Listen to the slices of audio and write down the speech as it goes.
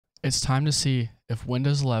It's time to see if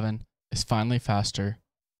Windows 11 is finally faster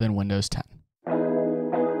than Windows 10.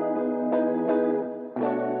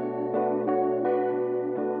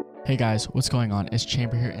 Hey guys, what's going on? It's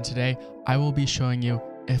Chamber here, and today I will be showing you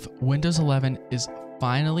if Windows 11 is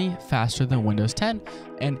finally faster than Windows 10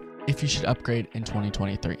 and if you should upgrade in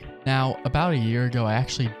 2023. Now, about a year ago, I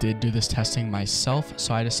actually did do this testing myself,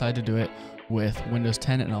 so I decided to do it with Windows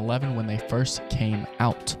 10 and 11 when they first came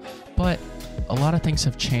out. But a lot of things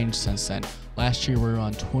have changed since then. Last year, we were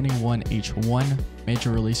on 21H1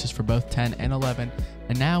 major releases for both 10 and 11,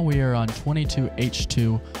 and now we are on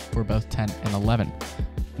 22H2 for both 10 and 11.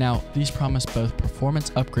 Now, these promise both performance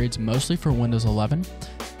upgrades mostly for Windows 11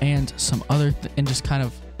 and some other and just kind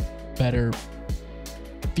of better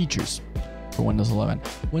features for Windows 11.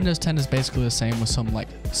 Windows 10 is basically the same with some like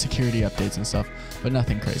security updates and stuff, but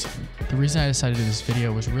nothing crazy. The reason I decided to do this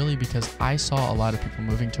video was really because I saw a lot of people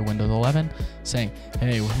moving to Windows 11 saying,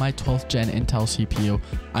 hey, with my 12th gen Intel CPU,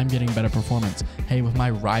 I'm getting better performance. Hey, with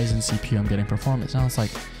my Ryzen CPU, I'm getting performance. And I was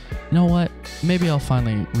like, you know what? Maybe I'll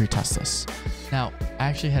finally retest this. Now, I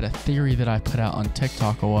actually had a theory that I put out on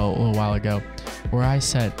TikTok a little while ago where I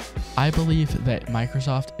said, I believe that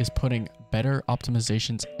Microsoft is putting better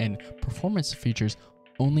optimizations and performance features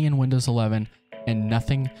only in Windows 11 and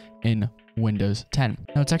nothing in Windows 10.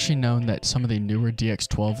 Now, it's actually known that some of the newer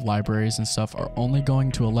DX12 libraries and stuff are only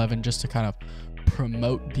going to 11 just to kind of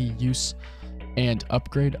promote the use and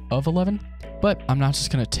upgrade of 11, but I'm not just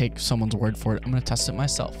going to take someone's word for it. I'm going to test it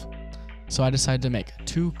myself. So I decided to make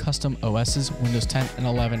two custom OSs, Windows 10 and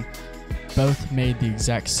 11, both made the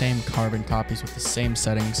exact same carbon copies with the same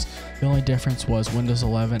settings. The only difference was Windows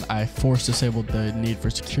 11, I force disabled the need for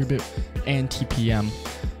Secure Boot and TPM.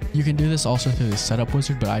 You can do this also through the setup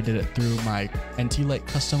wizard, but I did it through my NT Lite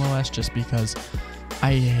custom OS just because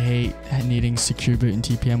I hate needing Secure Boot and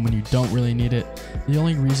TPM when you don't really need it. The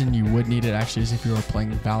only reason you would need it actually is if you were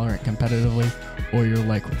playing Valorant competitively, or you're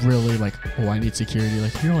like really like, oh, I need security.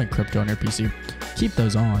 Like if you're like crypto on your PC, keep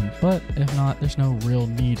those on. But if not, there's no real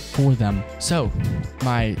need for them. So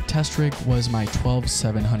my test rig was my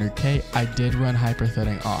 12700K. I did run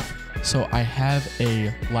hyperthreading off. So I have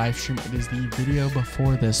a live stream. It is the video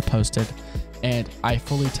before this posted, and I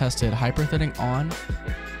fully tested hyperthreading on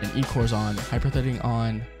and E-cores on, hyperthreading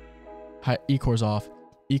on, E-cores off,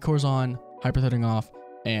 E-cores on, hyperthreading off,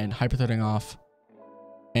 and hyperthreading off,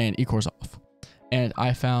 and E-cores off. And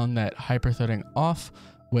I found that hyperthreading off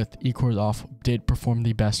with E-cores off did perform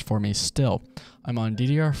the best for me still. I'm on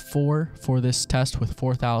DDR4 for this test with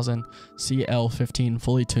 4000, CL15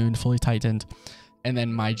 fully tuned, fully tightened. And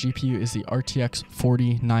then my GPU is the RTX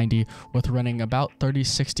 4090 with running about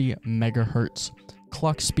 3060 megahertz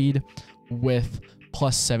clock speed with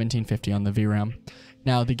plus 1750 on the VRAM.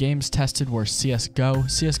 Now, the games tested were CSGO.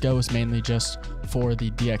 CSGO is mainly just for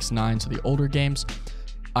the DX9, so the older games.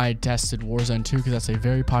 I tested Warzone 2 because that's a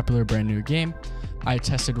very popular brand new game. I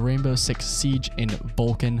tested Rainbow Six Siege in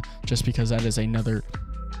Vulkan just because that is another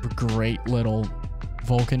great little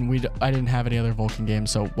Vulkan. I didn't have any other Vulkan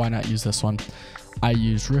games, so why not use this one? I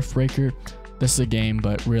used Rift Breaker. This is a game,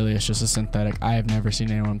 but really it's just a synthetic. I have never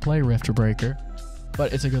seen anyone play Rift Breaker,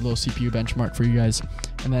 but it's a good little CPU benchmark for you guys.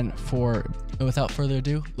 And then without further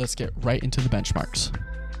ado, let's get right into the benchmarks.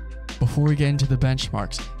 Before we get into the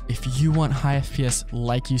benchmarks, if you want high FPS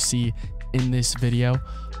like you see in this video,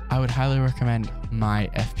 I would highly recommend my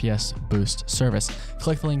FPS Boost service.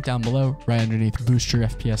 Click the link down below right underneath Boost Your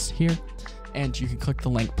FPS here, and you can click the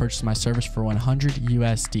link purchase my service for 100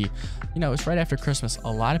 USD. You know, it's right after Christmas.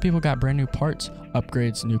 A lot of people got brand new parts,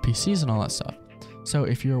 upgrades, new PCs, and all that stuff. So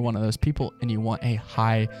if you're one of those people and you want a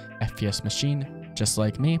high FPS machine, just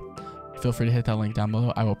like me, feel free to hit that link down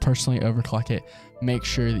below. I will personally overclock it. Make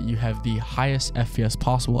sure that you have the highest FPS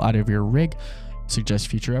possible out of your rig. Suggest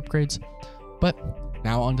future upgrades. But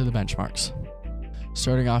now on to the benchmarks.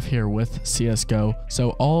 Starting off here with CSGO.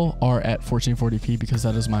 So all are at 1440p because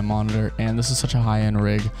that is my monitor, and this is such a high-end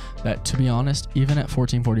rig that, to be honest, even at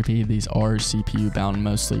 1440p, these are CPU bound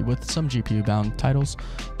mostly with some GPU bound titles.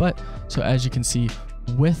 But so as you can see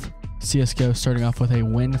with CSGO, starting off with a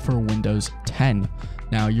win for Windows 10.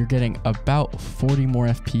 Now you're getting about 40 more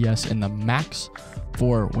FPS in the max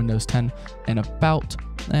for Windows 10 and about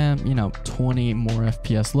 20 more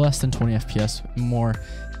FPS, less than 20 FPS more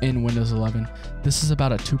in Windows 11. This is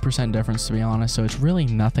about a 2% difference, to be honest, so it's really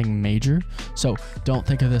nothing major. So don't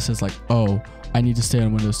think of this as like, oh, I need to stay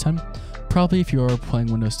on Windows 10. Probably if you're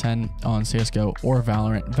playing Windows 10 on CSGO or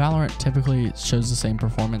Valorant typically shows the same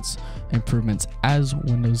performance improvements as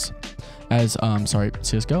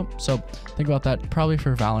CSGO. So think about that. Probably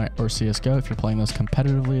for Valorant or CSGO, if you're playing those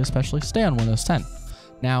competitively especially, stay on Windows 10.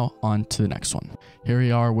 Now on to the next one. Here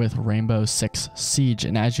we are with Rainbow Six Siege,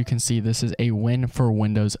 and as you can see, this is a win for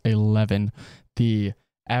Windows 11. The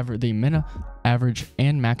average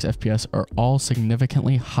and max FPS are all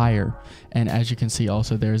significantly higher, and as you can see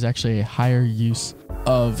also there's actually a higher use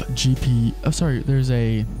of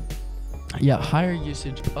higher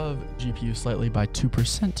usage of GPU slightly by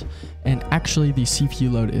 2%, and actually the CPU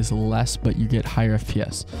load is less, but you get higher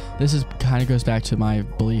FPS. This is kind of goes back to my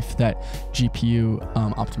belief that GPU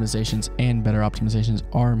optimizations and better optimizations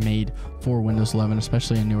are made for Windows 11,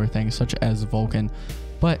 especially in newer things such as Vulkan.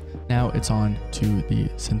 But now it's on to the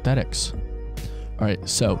synthetics. All right,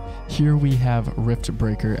 so here we have Rift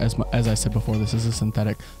Breaker. As I said before, this is a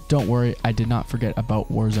synthetic. Don't worry, I did not forget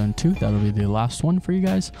about Warzone 2. That'll be the last one for you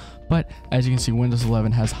guys. But as you can see, Windows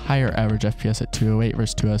 11 has higher average FPS at 208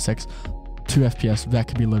 versus 206. 2 FPS, that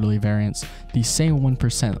could be literally variance. The same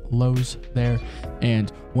 1% lows there,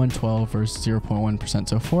 and 112 versus 0.1%.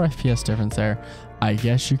 So 4 FPS difference there. I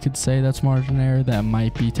guess you could say that's margin error. That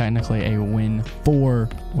might be technically a win for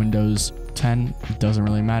Windows 10. It doesn't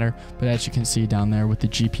really matter. But as you can see down there with the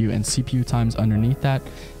GPU and CPU times underneath that,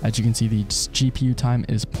 as you can see, the GPU time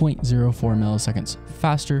is 0.04 milliseconds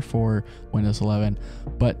faster for Windows 11,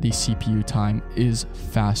 but the CPU time is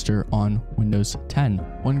faster on Windows 10.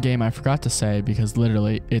 One game I forgot to say because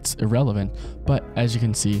literally it's irrelevant, but as you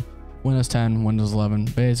can see, Windows 10, Windows 11,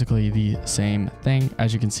 basically the same thing.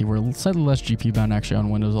 As you can see, we're slightly less GPU bound actually on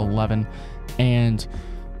Windows 11, and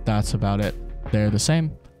that's about it. They're the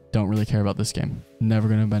same. Don't really care about this game. Never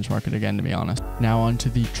going to benchmark it again, to be honest. Now on to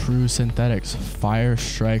the true synthetics. Fire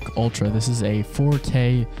Strike Ultra. This is a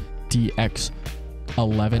 4K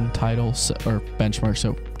DX11 title or benchmark,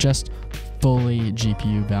 so just fully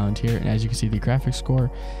GPU bound here. And as you can see, the graphics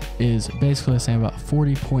score is basically the same, about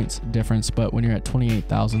 40 points difference, but when you're at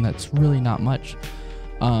 28,000, that's really not much.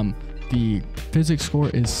 The physics score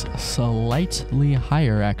is slightly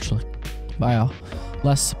higher actually, by a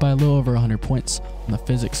little over 100 points on the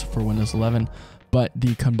physics for Windows 11, but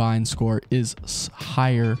the combined score is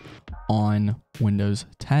higher on Windows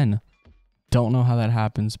 10. Don't know how that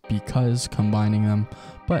happens because combining them,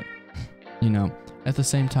 but you know, at the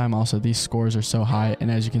same time also these scores are so high,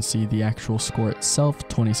 and as you can see, the actual score itself,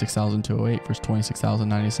 26,208 versus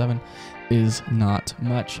 26,097, is not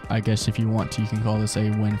much. I guess if you want to, you can call this a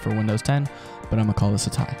win for Windows 10, but I'm gonna call this a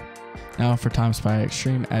tie. Now for Time Spy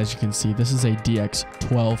Extreme, as you can see, this is a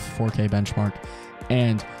DX12 4K benchmark,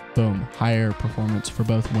 and boom, higher performance for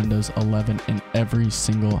both Windows 11 in every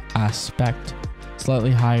single aspect.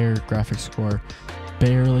 Slightly higher graphics score,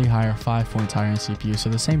 barely higher, 5 points higher in CPU, so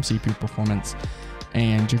the same CPU performance,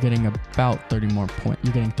 and you're getting about 30 more points.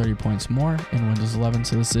 You're getting 30 points more in Windows 11,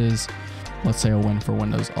 so this is, let's say, a win for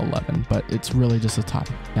Windows 11, but it's really just a tie.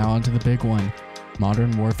 Now on to the big one,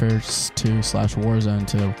 Modern Warfare 2/Warzone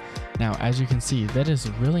 2. Now, as you can see, that is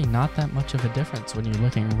really not that much of a difference when you're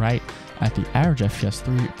looking right at the average FPS,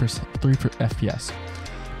 3 FPS.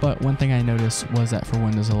 But one thing I noticed was that for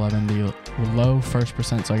Windows 11, the low first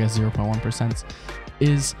percent, so I guess 0.1%,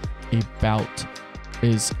 is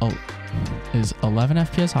 11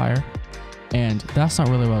 FPS higher, and that's not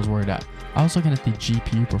really what I was worried at. I was looking at the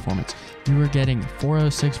GPU performance. You were getting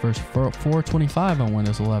 406 versus 425 on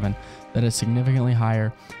Windows 11. That is significantly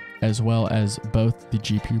higher, as well as both the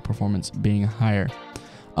GPU performance being higher.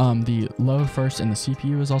 The low first in the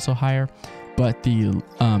CPU is also higher, but the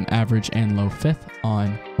average and low fifth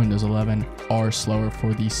on Windows 11 are slower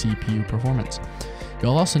for the CPU performance.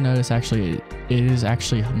 You'll also notice actually it is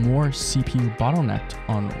actually more CPU bottlenecked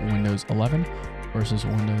on Windows 11 versus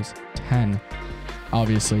Windows 10.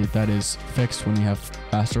 Obviously, that is fixed when you have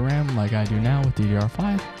faster RAM like I do now with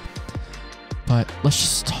DDR5. But let's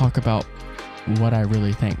just talk about what I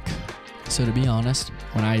really think. So to be honest,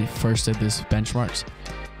 when I first did this benchmarks,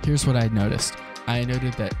 here's what I noticed. I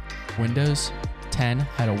noted that Windows 10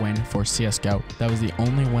 had a win for CSGO. That was the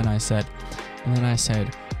only win I said. And then I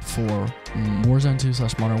said for Warzone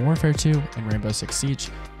 2/Modern Warfare 2 and Rainbow Six Siege,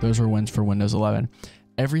 those were wins for Windows 11.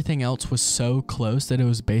 Everything else was so close that it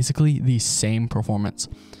was basically the same performance.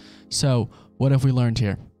 So what have we learned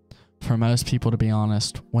here? For most people, to be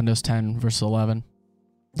honest, Windows 10 versus 11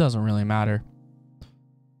 doesn't really matter.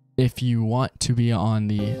 If you want to be on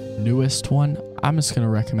the newest one, I'm just going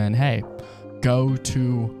to recommend, hey, go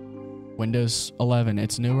to Windows 11.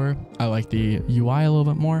 It's newer. I like the UI a little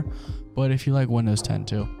bit more, but if you like Windows 10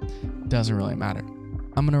 too, it doesn't really matter.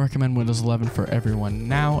 I'm going to recommend Windows 11 for everyone.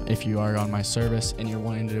 Now, if you are on my service and you're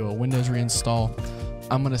wanting to do a Windows reinstall,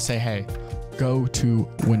 I'm going to say, hey, go to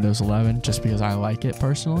Windows 11 just because I like it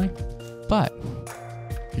personally. But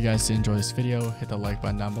if you guys did enjoy this video, hit the like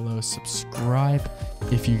button down below, subscribe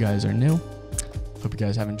if you guys are new, Hope you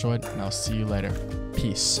guys have enjoyed, and I'll see you later.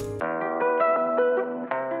 Peace.